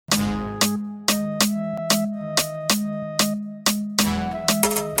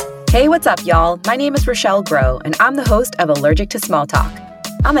Hey, what's up, y'all? My name is Rochelle Groh, and I'm the host of Allergic to Small Talk.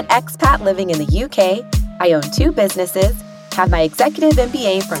 I'm an expat living in the UK. I own 2 businesses, have my executive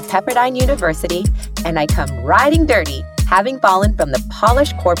MBA from Pepperdine University, and I come riding dirty, having fallen from the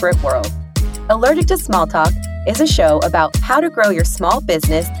polished corporate world. Allergic to Small Talk is a show about how to grow your small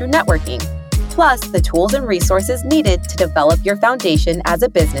business through networking, plus the tools and resources needed to develop your foundation as a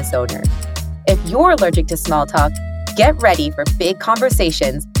business owner. If you're allergic to small talk, get ready for big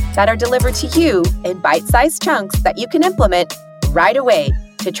conversations that are delivered to you in bite-sized chunks that you can implement right away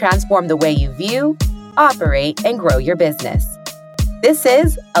to transform the way you view, operate, and grow your business. This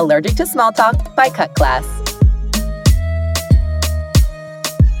is Allergic to Small Talk by Cut Class.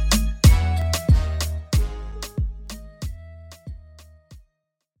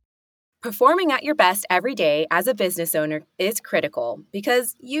 Performing at your best every day as a business owner is critical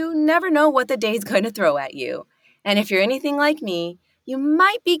because you never know what the day's going to throw at you. And if you're anything like me, you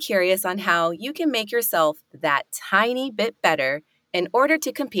might be curious on how you can make yourself that tiny bit better in order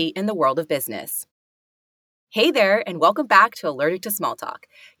to compete in the world of business. Hey there, and welcome back to Allergic to Small Talk.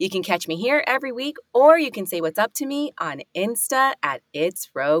 You can catch me here every week, or you can say what's up to me on Insta at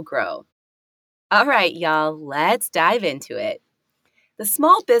itsrogrow. All right, y'all, let's dive into it. The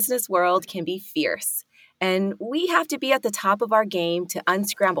small business world can be fierce, and we have to be at the top of our game to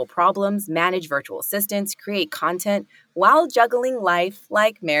unscramble problems, manage virtual assistants, create content while juggling life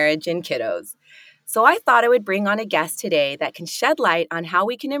like marriage and kiddos. So I thought I would bring on a guest today that can shed light on how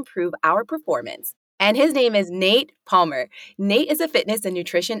we can improve our performance. And his name is Nate Palmer. Nate is a fitness and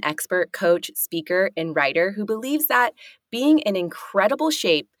nutrition expert, coach, speaker, and writer who believes that being in incredible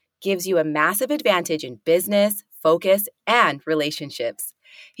shape gives you a massive advantage in business, focus, and relationships.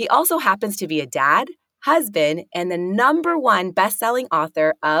 He also happens to be a dad, husband, and the #1 best-selling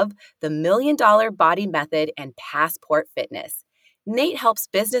author of The $1 Million Body Method and Passport Fitness. Nate helps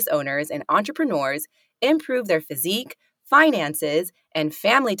business owners and entrepreneurs improve their physique, finances, and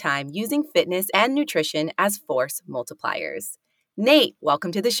family time using fitness and nutrition as force multipliers. Nate,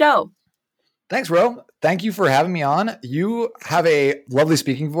 welcome to the show. Thanks, Ro. Thank you for having me on. You have a lovely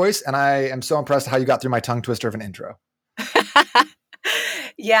speaking voice, and I am so impressed how you got through my tongue twister of an intro.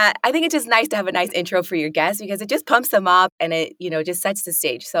 Yeah, I think it's just nice to have a nice intro for your guests because it just pumps them up and it, just sets the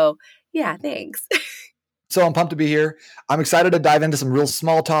stage. So yeah, thanks. So I'm pumped to be here. I'm excited to dive into some real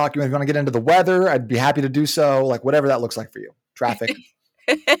small talk. You want to get into the weather? I'd be happy to do so. Like whatever that looks like for you. Traffic.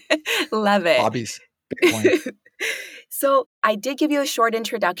 Love it. Hobbies. Bitcoin. So I did give you a short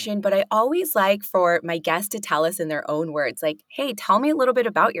introduction, but I always like for my guests to tell us in their own words, like, hey, tell me a little bit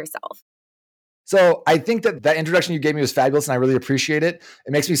about yourself. So I think that introduction you gave me was fabulous and I really appreciate it.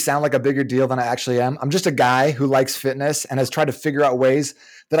 It makes me sound like a bigger deal than I actually am. I'm just a guy who likes fitness and has tried to figure out ways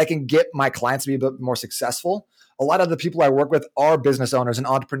that I can get my clients to be a bit more successful. A lot of the people I work with are business owners and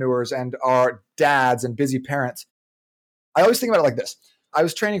entrepreneurs and are dads and busy parents. I always think about it like this. I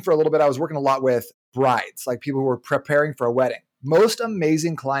was training for a little bit. I was working a lot with brides, like people who were preparing for a wedding. Most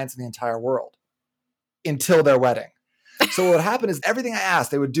amazing clients in the entire world until their wedding. So what would happen is everything I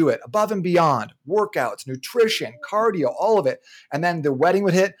asked, they would do it above and beyond, workouts, nutrition, cardio, all of it. And then the wedding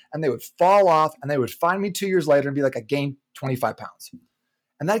would hit and they would fall off and they would find me 2 years later and be like, I gained 25 pounds.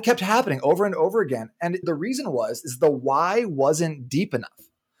 And that kept happening over and over again. And the reason is the why wasn't deep enough.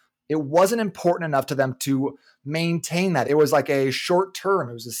 It wasn't important enough to them to maintain that. It was like a short term.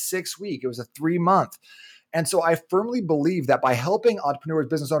 It was a 6 week. It was a 3 month. And so I firmly believe that by helping entrepreneurs,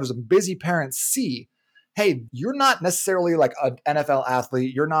 business owners, and busy parents see, hey, you're not necessarily like an NFL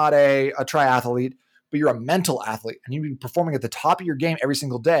athlete. You're not a triathlete, but you're a mental athlete and you need to be performing at the top of your game every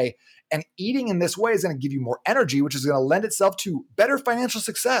single day. And eating in this way is going to give you more energy, which is going to lend itself to better financial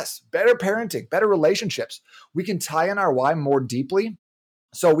success, better parenting, better relationships. We can tie in our why more deeply.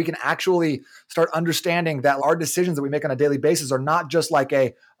 So we can actually start understanding that our decisions that we make on a daily basis are not just like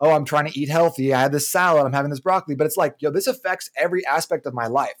I'm trying to eat healthy. I had this salad, I'm having this broccoli, but it's like, this affects every aspect of my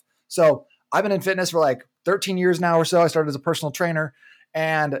life. So I've been in fitness for like 13 years now or so. I started as a personal trainer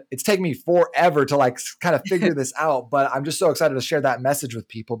and it's taken me forever to like kind of figure this out. But I'm just so excited to share that message with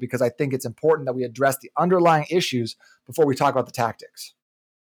people because I think it's important that we address the underlying issues before we talk about the tactics.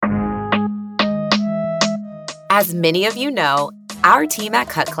 As many of you know, our team at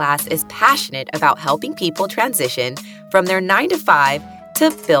Cut Class is passionate about helping people transition from their 9-to-5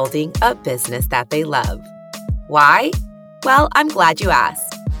 to building a business that they love. Why? Well, I'm glad you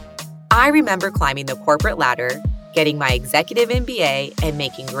asked. I remember climbing the corporate ladder, getting my executive MBA, and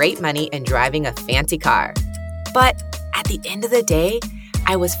making great money and driving a fancy car. But at the end of the day,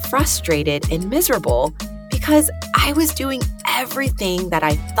 I was frustrated and miserable because I was doing everything that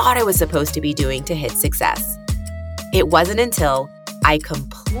I thought I was supposed to be doing to hit success. It wasn't until I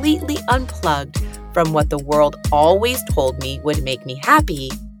completely unplugged from what the world always told me would make me happy,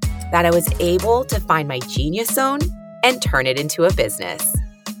 that I was able to find my genius zone and turn it into a business.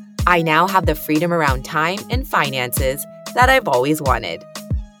 I now have the freedom around time and finances that I've always wanted.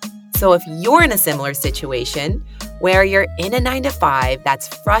 So if you're in a similar situation where you're in a 9-to-5 that's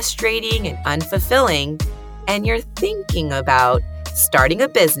frustrating and unfulfilling, and you're thinking about starting a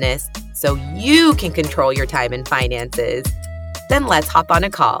business so you can control your time and finances, then let's hop on a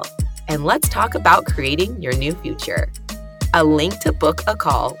call and let's talk about creating your new future. A link to book a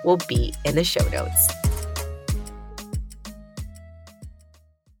call will be in the show notes.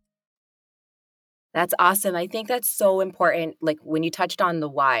 That's awesome. I think that's so important. Like when you touched on the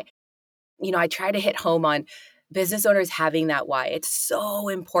why, I try to hit home on business owners having that why. It's so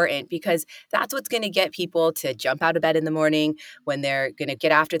important because that's what's going to get people to jump out of bed in the morning, when they're going to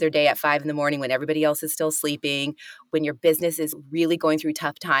get after their day at 5 a.m, when everybody else is still sleeping, when your business is really going through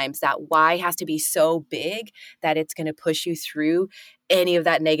tough times. That why has to be so big that it's going to push you through any of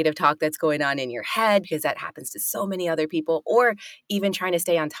that negative talk that's going on in your head, because that happens to so many other people, or even trying to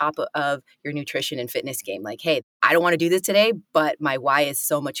stay on top of your nutrition and fitness game. Like, hey, I don't want to do this today, but my why is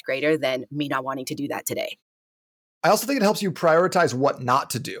so much greater than me not wanting to do that today. I also think it helps you prioritize what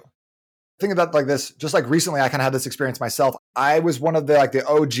not to do. Think about like this, just like recently, I kind of had this experience myself. I was one of the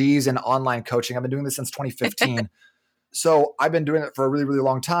OGs in online coaching. I've been doing this since 2015. So I've been doing it for a really, really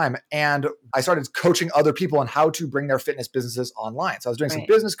long time. And I started coaching other people on how to bring their fitness businesses online. So I was doing some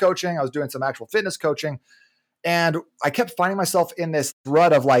business coaching. I was doing some actual fitness coaching. And I kept finding myself in this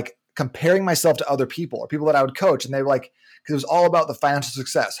rut of like comparing myself to other people or people that I would coach. And they were like, because it was all about the financial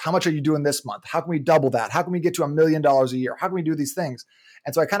success. How much are you doing this month? How can we double that? How can we get to $1 million a year? How can we do these things?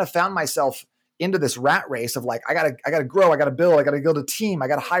 And so I kind of found myself into this rat race of like, I gotta grow, I gotta build, I gotta build a team, I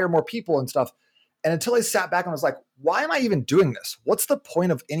gotta hire more people and stuff. And until I sat back and was like, why am I even doing this? What's the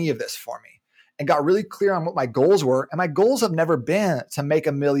point of any of this for me? And got really clear on what my goals were. And my goals have never been to make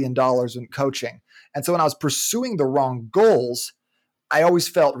 $1 million in coaching. And so when I was pursuing the wrong goals, I always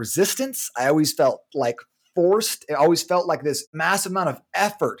felt resistance. I always felt like forced. It always felt like this massive amount of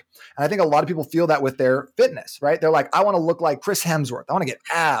effort. And I think a lot of people feel that with their fitness, right? They're like, I want to look like Chris Hemsworth. I want to get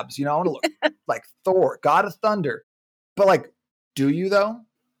abs. I want to look like Thor, God of Thunder. But like, do you though?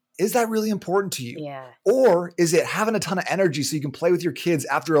 Is that really important to you? Yeah. Or is it having a ton of energy so you can play with your kids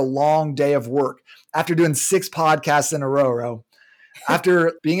after a long day of work, after doing 6 podcasts in a row,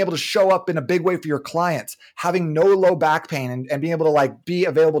 after being able to show up in a big way for your clients, having no low back pain and being able to like be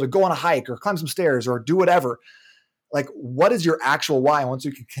available to go on a hike or climb some stairs or do whatever. Like, what is your actual why? Once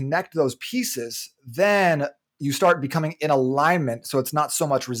you can connect those pieces, then you start becoming in alignment. So it's not so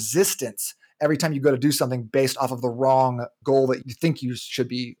much resistance every time you go to do something based off of the wrong goal that you think you should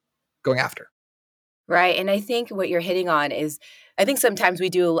be going after. Right. And I think what you're hitting on is, I think sometimes we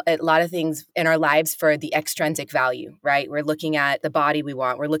do a lot of things in our lives for the extrinsic value, right? We're looking at the body we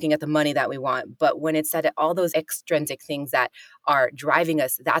want, we're looking at the money that we want. But when it's at all those extrinsic things that are driving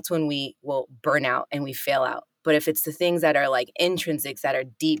us, that's when we will burn out and we fail out. But if it's the things that are like intrinsics, that are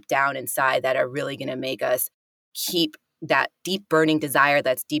deep down inside, that are really going to make us keep that deep burning desire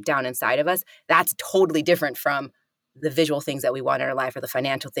that's deep down inside of us, that's totally different from the visual things that we want in our life or the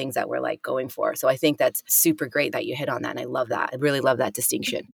financial things that we're like going for. So I think that's super great that you hit on that. And I love that. I really love that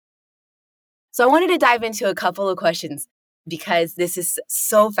distinction. So I wanted to dive into a couple of questions because this is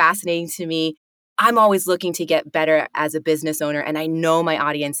so fascinating to me. I'm always looking to get better as a business owner, and I know my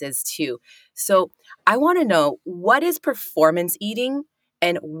audience is too. So I want to know, what is performance eating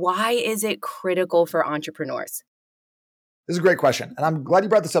and why is it critical for entrepreneurs? This is a great question. And I'm glad you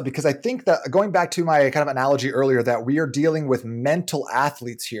brought this up because I think that, going back to my kind of analogy earlier, that we are dealing with mental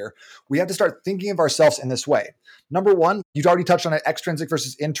athletes here. We have to start thinking of ourselves in this way. Number one, you've already touched on it, extrinsic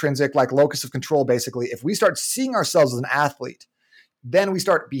versus intrinsic, like locus of control, basically. If we start seeing ourselves as an athlete, then we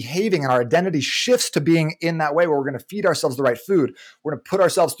start behaving and our identity shifts to being in that way where we're going to feed ourselves the right food. We're going to put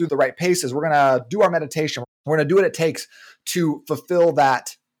ourselves through the right paces. We're going to do our meditation. We're going to do what it takes to fulfill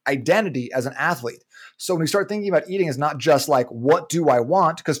that identity as an athlete. So when we start thinking about eating, is not just like, what do I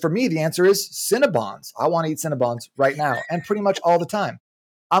want? Because for me, the answer is Cinnabons. I want to eat Cinnabons right now and pretty much all the time.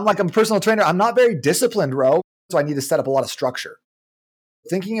 I'm a personal trainer. I'm not very disciplined, Ro. So I need to set up a lot of structure.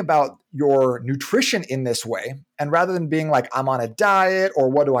 Thinking about your nutrition in this way, and rather than being like, I'm on a diet or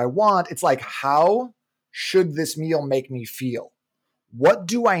what do I want? It's like, how should this meal make me feel? What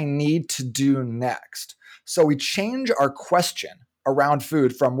do I need to do next? So we change our question around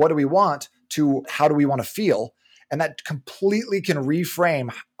food from what do we want to how do we want to feel? And that completely can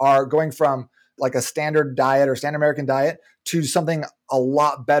reframe our going from like a standard diet or standard American diet to something a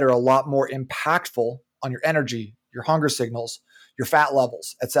lot better, a lot more impactful on your energy, your hunger signals, your fat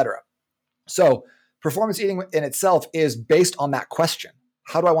levels, etc. So performance eating in itself is based on that question.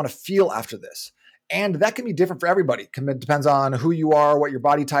 How do I want to feel after this? And that can be different for everybody. It depends on who you are, what your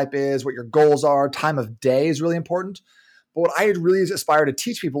body type is, what your goals are. Time of day is really important. But what I really aspire to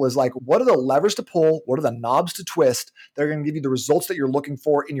teach people is like, what are the levers to pull? What are the knobs to twist that are going to give you the results that you're looking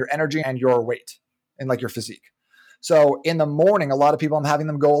for in your energy and your weight and like your physique? So in the morning, a lot of people, I'm having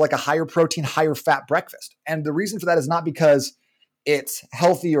them go like a higher protein, higher fat breakfast. And the reason for that is not because it's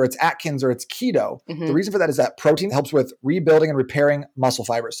healthy or it's Atkins or it's keto. Mm-hmm. The reason for that is that protein helps with rebuilding and repairing muscle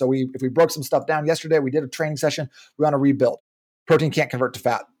fibers. So if we broke some stuff down yesterday, we did a training session, we want to rebuild. Protein can't convert to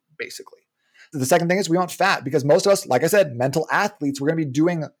fat, basically. The second thing is we want fat because most of us, like I said, mental athletes, we're going to be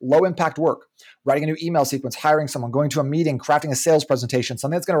doing low impact work, writing a new email sequence, hiring someone, going to a meeting, crafting a sales presentation,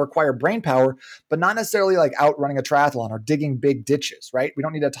 something that's going to require brain power, but not necessarily like out running a triathlon or digging big ditches, right? We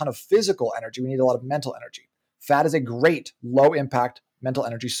don't need a ton of physical energy. We need a lot of mental energy. Fat is a great low impact mental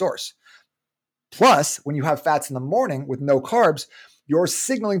energy source. Plus, when you have fats in the morning with no carbs, you're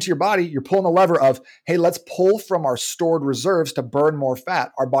signaling to your body, you're pulling the lever of, hey, let's pull from our stored reserves to burn more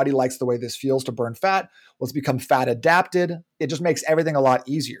fat. Our body likes the way this feels to burn fat. Let's become fat adapted. It just makes everything a lot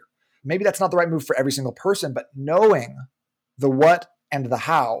easier. Maybe that's not the right move for every single person, but knowing the what and the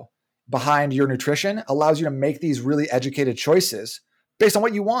how behind your nutrition allows you to make these really educated choices based on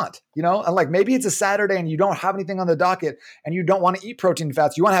what you want, you know? And like maybe it's a Saturday and you don't have anything on the docket and you don't want to eat protein and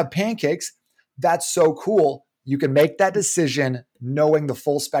fats. You want to have pancakes. That's so cool. You can make that decision knowing the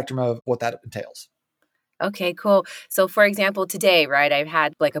full spectrum of what that entails. Okay, cool. So for example, today, right, I've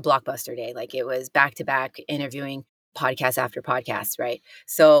had like a blockbuster day. Like it was back to back interviewing podcast after podcast, right?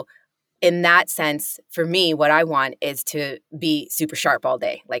 So in that sense, for me, what I want is to be super sharp all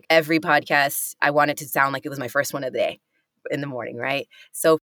day. Like every podcast, I want it to sound like it was my first one of the day in the morning, right?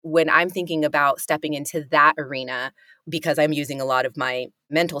 So when I'm thinking about stepping into that arena, because I'm using a lot of my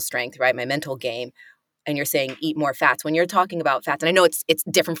mental strength, right, my mental game, and you're saying eat more fats. When you're talking about fats, and I know it's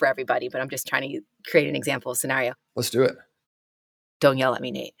different for everybody, but I'm just trying to create an example scenario. Let's do it. Don't yell at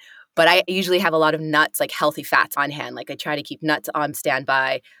me, Nate. But I usually have a lot of nuts, like healthy fats on hand. Like I try to keep nuts on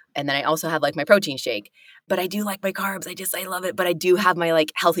standby. And then I also have like my protein shake. But I do like my carbs. I love it. But I do have my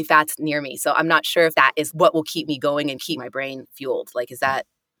like healthy fats near me. So I'm not sure if that is what will keep me going and keep my brain fueled. Like, is that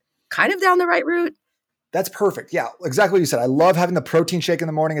kind of down the right route? That's perfect. Yeah, exactly what you said. I love having the protein shake in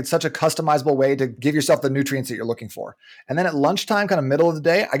the morning. It's such a customizable way to give yourself the nutrients that you're looking for. And then at lunchtime, kind of middle of the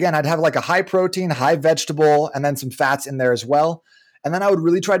day, again, I'd have like a high protein, high vegetable, and then some fats in there as well. And then I would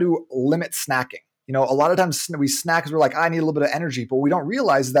really try to limit snacking. You know, a lot of times we snack because we're like, I need a little bit of energy, but what we don't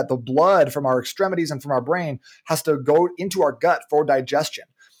realize is that the blood from our extremities and from our brain has to go into our gut for digestion.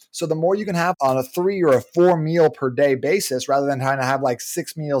 So the more you can have on a 3 or a 4 meal per day basis, rather than trying to have like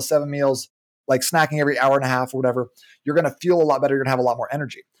 6 meals, 7 meals, like snacking every hour and a half or whatever, you're going to feel a lot better. You're going to have a lot more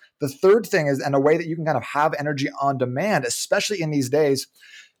energy. The third thing is, and a way that you can kind of have energy on demand, especially in these days,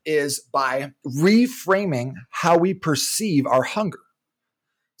 is by reframing how we perceive our hunger.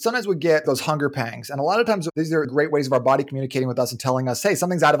 Sometimes we get those hunger pangs. And a lot of times these are great ways of our body communicating with us and telling us, hey,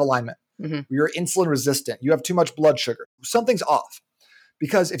 something's out of alignment. Mm-hmm. You're insulin resistant. You have too much blood sugar. Something's off.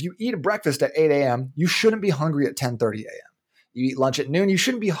 Because if you eat a breakfast at 8 a.m., you shouldn't be hungry at 10:30 a.m. You eat lunch at noon, you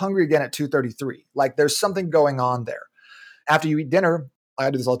shouldn't be hungry again at 2:33. Like there's something going on there. After you eat dinner, I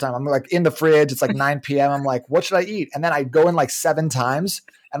do this all the time. I'm like in the fridge, it's like 9 p.m. I'm like, what should I eat? And then I go in like 7 times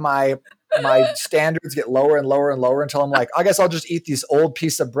and my standards get lower and lower and lower until I'm like, I guess I'll just eat this old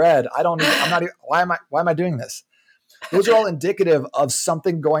piece of bread. Why am I doing this? Those are all indicative of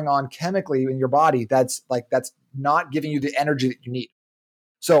something going on chemically in your body that's not giving you the energy that you need.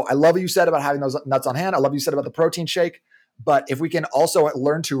 So I love what you said about having those nuts on hand. I love what you said about the protein shake. But if we can also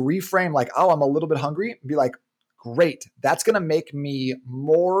learn to reframe like, oh, I'm a little bit hungry, and be like, great, that's going to make me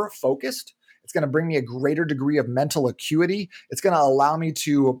more focused. It's going to bring me a greater degree of mental acuity. It's going to allow me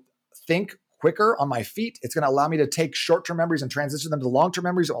to think quicker on my feet. It's going to allow me to take short-term memories and transition them to long-term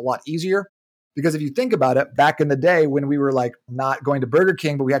memories a lot easier. Because if you think about it, back in the day when we were like not going to Burger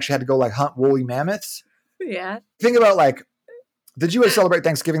King, but we actually had to go like hunt woolly mammoths. Yeah. Think about like, did you celebrate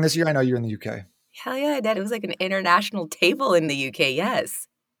Thanksgiving this year? I know you're in the UK. Hell yeah, I did. It was like an international table in the UK. Yes.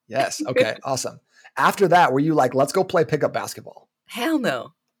 Yes. Okay. Awesome. After that, were you like, let's go play pickup basketball? Hell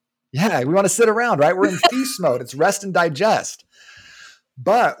no. Yeah. We want to sit around, right? We're in feast mode. It's rest and digest.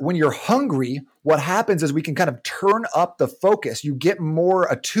 But when you're hungry, what happens is we can kind of turn up the focus. You get more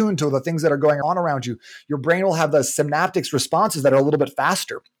attuned to the things that are going on around you. Your brain will have the synaptics responses that are a little bit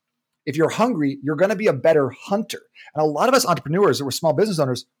faster. If you're hungry, you're going to be a better hunter. And a lot of us entrepreneurs or we're small business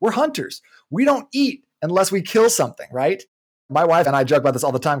owners, we're hunters. We don't eat unless we kill something, right? My wife and I joke about this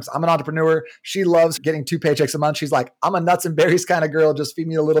all the time because I'm an entrepreneur. She loves getting 2 paychecks a month. She's like, I'm a nuts and berries kind of girl. Just feed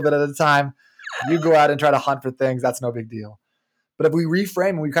me a little bit at a time. You go out and try to hunt for things. That's no big deal. But if we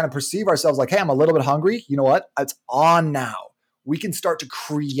reframe and we kind of perceive ourselves like, hey, I'm a little bit hungry, you know what? It's on now. We can start to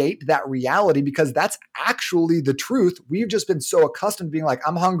create that reality because that's actually the truth. We've just been so accustomed to being like,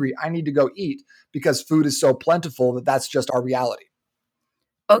 I'm hungry, I need to go eat because food is so plentiful that that's just our reality.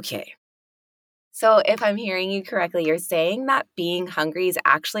 Okay. So if I'm hearing you correctly, you're saying that being hungry is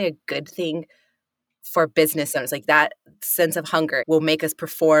actually a good thing for business owners. Like that sense of hunger will make us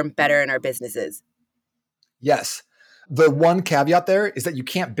perform better in our businesses. Yes. The one caveat there is that you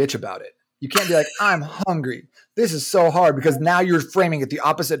can't bitch about it. You can't be like, I'm hungry. This is so hard because now you're framing it the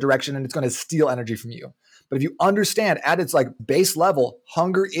opposite direction and it's going to steal energy from you. But if you understand at its like base level,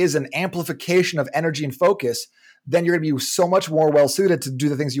 hunger is an amplification of energy and focus, then you're going to be so much more well suited to do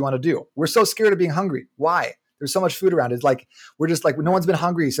the things you want to do. We're so scared of being hungry. Why? There's so much food around. It's like, we're just like, no one's been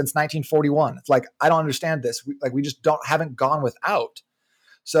hungry since 1941. It's like, I don't understand this. We just haven't gone without.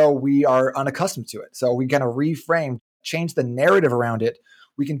 So we are unaccustomed to it. So we kind of reframe, change the narrative around it.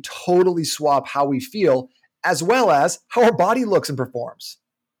 We can totally swap how we feel as well as how our body looks and performs.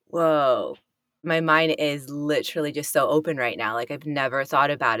 Whoa. My mind is literally just so open right now. Like I've never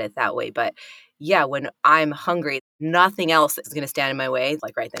thought about it that way. But yeah, when I'm hungry, nothing else is going to stand in my way.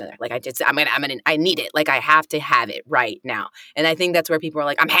 Like right then and there. Like I need it. Like I have to have it right now. And I think that's where people are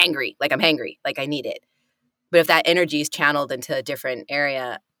like, I'm hangry. Like I'm hangry. Like I need it. But if that energy is channeled into a different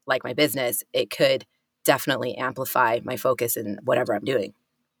area, like my business, it could definitely amplify my focus in whatever I'm doing.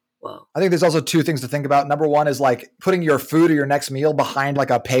 Whoa. I think there's also 2 things to think about. Number one is like putting your food or your next meal behind like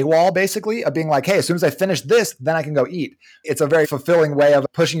a paywall, basically, of being like, hey, as soon as I finish this, then I can go eat. It's a very fulfilling way of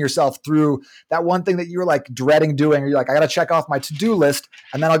pushing yourself through that one thing that you're like dreading doing, or you're like, I got to check off my to-do list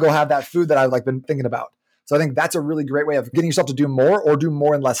and then I'll go have that food that I've like been thinking about. So I think that's a really great way of getting yourself to do more or do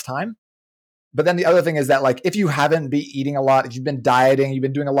more in less time. But then the other thing is that like, if you haven't been eating a lot, if you've been dieting, you've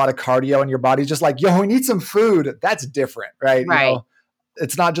been doing a lot of cardio and your body's just like, yo, we need some food. That's different, right? Right. You know,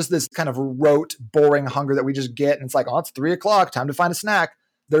 it's not just this kind of rote, boring hunger that we just get. And it's like, oh, it's 3:00, time to find a snack.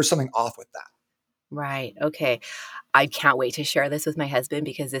 There's something off with that. Right. Okay. I can't wait to share this with my husband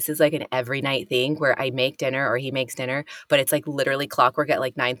because this is like an every night thing where I make dinner or he makes dinner, but it's like literally clockwork at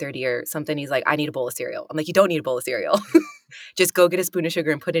like 9:30 or something. He's like, I need a bowl of cereal. I'm like, you don't need a bowl of cereal. Just go get a spoon of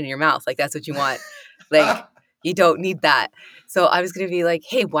sugar and put it in your mouth. Like that's what you want. Like you don't need that. So I was going to be like,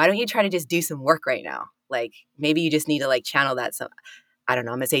 hey, why don't you try to just do some work right now? Like maybe you just need to like channel that. So I don't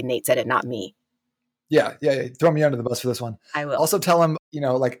know. I'm going to say Nate said it, not me. Yeah. Throw me under the bus for this one. I will. Also tell him,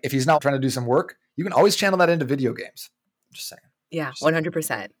 like if he's not trying to do some work, you can always channel that into video games. Just saying. Yeah,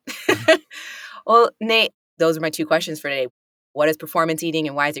 100%. Well, Nate, those are my 2 questions for today. What is performance eating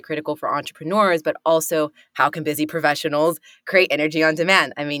and why is it critical for entrepreneurs? But also, how can busy professionals create energy on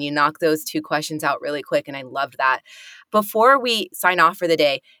demand? I mean, you knocked those 2 questions out really quick, and I loved that. Before we sign off for the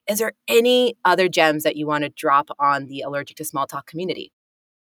day, is there any other gems that you want to drop on the Allergic to Small Talk community?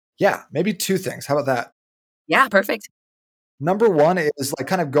 Yeah, maybe 2 things. How about that? Yeah, perfect. Number one is like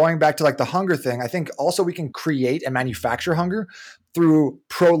kind of going back to like the hunger thing. I think also we can create and manufacture hunger through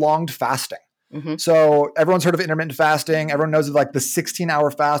prolonged fasting. Mm-hmm. So everyone's heard of intermittent fasting. Everyone knows of like the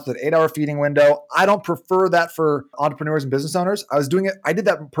 16-hour fast with 8-hour feeding window. I don't prefer that for entrepreneurs and business owners. I did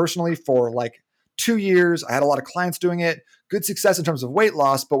that personally for like 2 years. I had a lot of clients doing it. Good success in terms of weight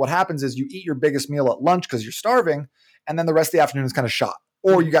loss. But what happens is you eat your biggest meal at lunch because you're starving. And then the rest of the afternoon is kind of shot.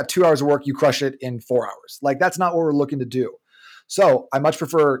 Or you got 2 hours of work, you crush it in 4 hours. Like that's not what we're looking to do. So I much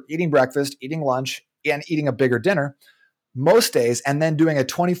prefer eating breakfast, eating lunch, and eating a bigger dinner most days, and then doing a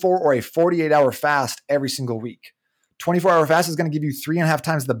 24 or a 48-hour fast every single week. 24-hour fast is going to give you 3.5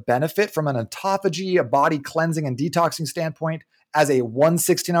 times the benefit from an autophagy, a body cleansing and detoxing standpoint as a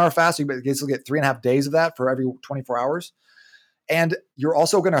 16-hour fast. So you basically get 3.5 days of that for every 24 hours. And you're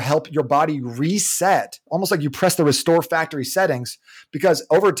also going to help your body reset, almost like you press the restore factory settings, because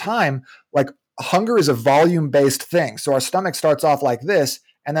over time, like hunger is a volume-based thing. So our stomach starts off like this,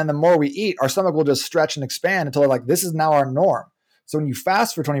 and then the more we eat, our stomach will just stretch and expand until like this is now our norm. So when you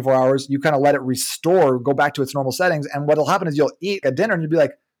fast for 24 hours, you kind of let it restore, go back to its normal settings. And what'll happen is you'll eat a dinner and you'll be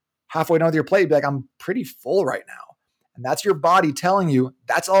like halfway done with your plate, you'll be like, I'm pretty full right now. And that's your body telling you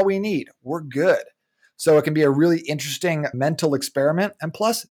that's all we need. We're good. So it can be a really interesting mental experiment. And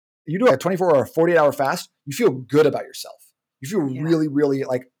plus, you do a 24 or 48-hour fast, you feel good about yourself. You feel really, really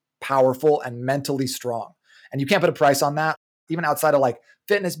like powerful and mentally strong. And you can't put a price on that, even outside of like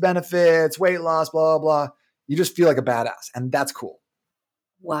fitness benefits, weight loss, blah, blah, blah. You just feel like a badass. And that's cool.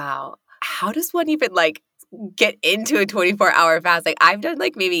 Wow. How does one even like get into a 24-hour fast. Like I've done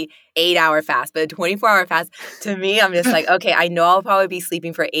like maybe 8-hour fast, but a 24-hour fast, to me, I'm just like, okay, I know I'll probably be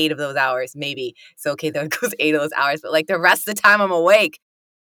sleeping for 8 of those hours, maybe. So, okay, there goes 8 of those hours. But like the rest of the time I'm awake,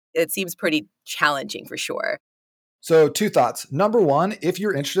 it seems pretty challenging for sure. So 2 thoughts. Number 1, if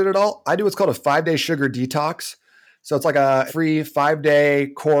you're interested at all, I do what's called a 5-day sugar detox. So it's like a free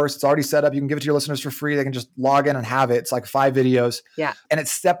 5-day course. It's already set up. You can give it to your listeners for free. They can just log in and have it. It's like 5 videos. Yeah. And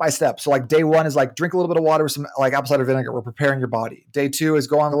it's step by step. So like day 1 is like drink a little bit of water with some like apple cider vinegar. We're preparing your body. Day 2 is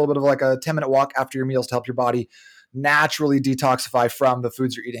go on a little bit of like a 10-minute walk after your meals to help your body naturally detoxify from the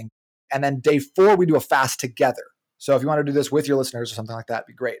foods you're eating. And then day 4, we do a fast together. So if you want to do this with your listeners or something like that, it'd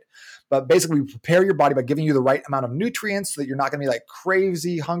be great. But basically, we prepare your body by giving you the right amount of nutrients so that you're not going to be like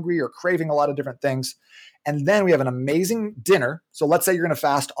crazy hungry or craving a lot of different things. And then we have an amazing dinner. So let's say you're going to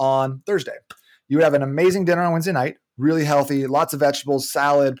fast on Thursday. You have an amazing dinner on Wednesday night, really healthy, lots of vegetables,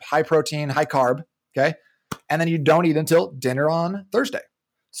 salad, high protein, high carb. Okay. And then you don't eat until dinner on Thursday.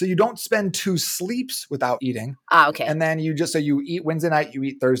 So you don't spend 2 sleeps without eating. Okay. And then you eat Wednesday night, you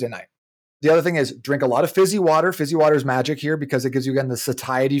eat Thursday night. The other thing is drink a lot of fizzy water. Fizzy water is magic here because it gives you, again, the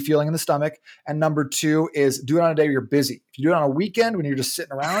satiety feeling in the stomach. And number 2 is do it on a day where you're busy. If you do it on a weekend when you're just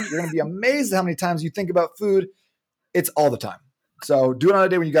sitting around, you're going to be amazed at how many times you think about food. It's all the time. So do it on a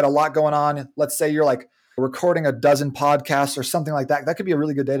day when you got a lot going on. Let's say you're like recording a dozen podcasts or something like that. That could be a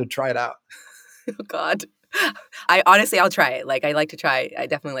really good day to try it out. Oh, God. I'll try it. Like I like to try. I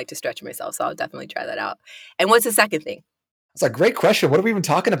definitely like to stretch myself. So I'll definitely try that out. And what's the second thing? It's a great question. What are we even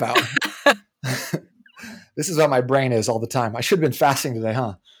talking about? This is how my brain is all the time. I should have been fasting today,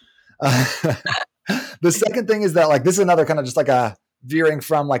 huh? The second thing is that like, this is another kind of just like a veering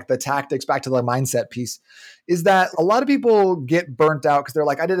from like the tactics back to the mindset piece, is that a lot of people get burnt out because they're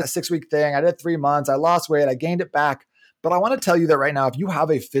like, I did a 6-week thing. I did 3 months. I lost weight. I gained it back. But I want to tell you that right now, if you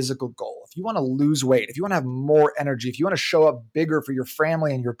have a physical goal, if you want to lose weight, if you want to have more energy, if you want to show up bigger for your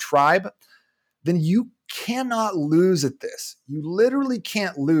family and your tribe, then you cannot lose at this. You literally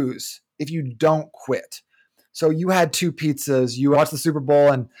can't lose if you don't quit. So you had 2 pizzas, you watched the Super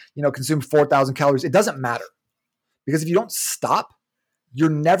Bowl and, consumed 4,000 calories. It doesn't matter because if you don't stop, you're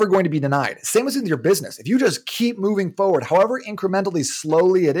never going to be denied. Same as with your business. If you just keep moving forward, however incrementally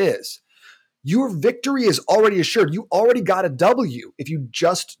slowly it is, your victory is already assured. You already got a W if you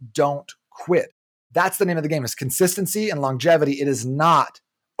just don't quit. That's the name of the game. It's consistency and longevity. It is not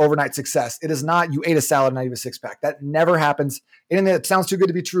overnight success. It is not you ate a salad and now you have a 6-pack. That never happens. Anything that sounds too good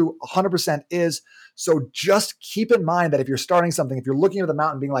to be true, 100% is. So just keep in mind that if you're starting something, if you're looking at the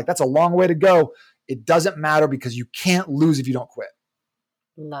mountain being like, that's a long way to go, it doesn't matter because you can't lose if you don't quit.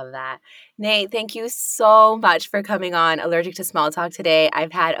 Love that. Nate, thank you so much for coming on Allergic to Small Talk today.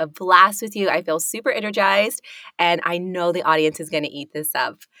 I've had a blast with you. I feel super energized, and I know the audience is going to eat this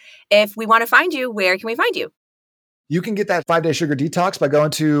up. If we want to find you, where can we find you? You can get that 5-day sugar detox by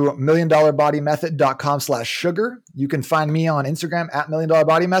going to milliondolarbodymethod.com/sugar. You can find me on Instagram at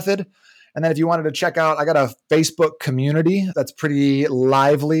milliondolarbodymethod. And then if you wanted to check out, I got a Facebook community that's pretty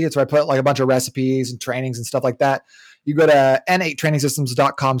lively. It's where I put like a bunch of recipes and trainings and stuff like that. You go to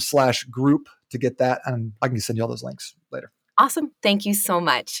n8trainingsystems.com/group to get that. And I can send you all those links later. Awesome. Thank you so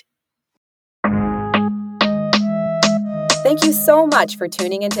much. Thank you so much for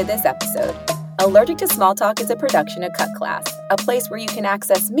tuning into this episode. Allergic to Small Talk is a production of Cut Class, a place where you can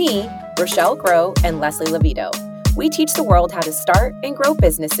access me, Rochelle Groh, and Leslie Levito. We teach the world how to start and grow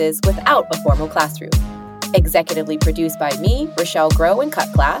businesses without a formal classroom. Executively produced by me, Rochelle Groh, and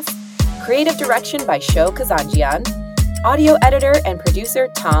Cut Class. Creative direction by Sho Kazanjian. Audio editor and producer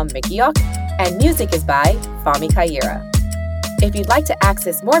Tom McGeoch. And music is by Fami Kaira. If you'd like to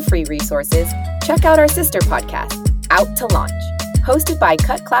access more free resources, check out our sister podcast, Out to Launch, hosted by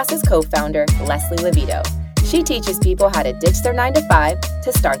Cut Class's co-founder, Leslie Levito. She teaches people how to ditch their 9-to-5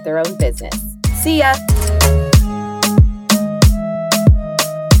 to start their own business. See ya!